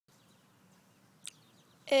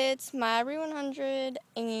It's my Every 100,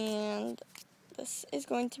 and this is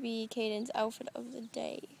going to be Kaydens' outfit of the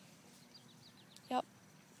day. Yep,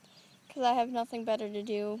 because I have nothing better to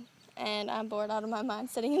do, and I'm bored out of my mind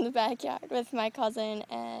sitting in the backyard with my cousin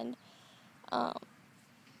and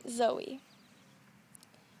Zoe.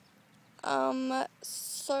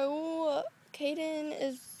 So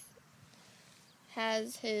Kayden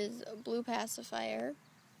has his blue pacifier,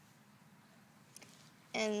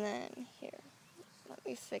 and then here, let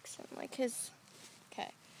me fix him like his. Okay,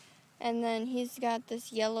 and then he's got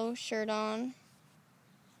this yellow shirt on.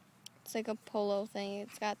 It's like a polo thing.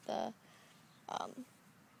 It's got the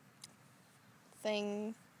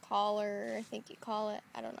thing, collar, I think you call it.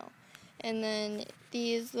 I don't know. And then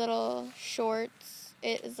these little shorts.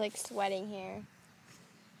 It is like sweating here.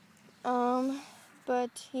 But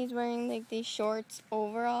he's wearing like these shorts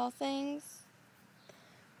overall things.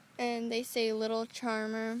 And they say Little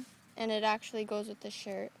Charmer, and it actually goes with the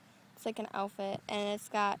shirt. It's like an outfit, and it's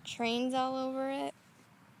got trains all over it.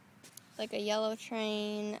 Like a yellow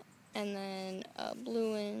train, and then a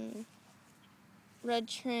blue and red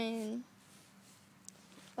train.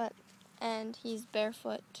 And he's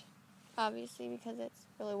barefoot, obviously, because it's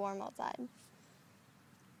really warm outside.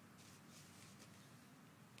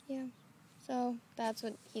 Yeah, so that's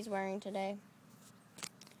what he's wearing today,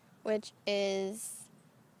 which is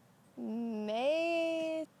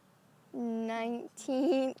May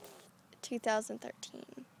 19th, 2013.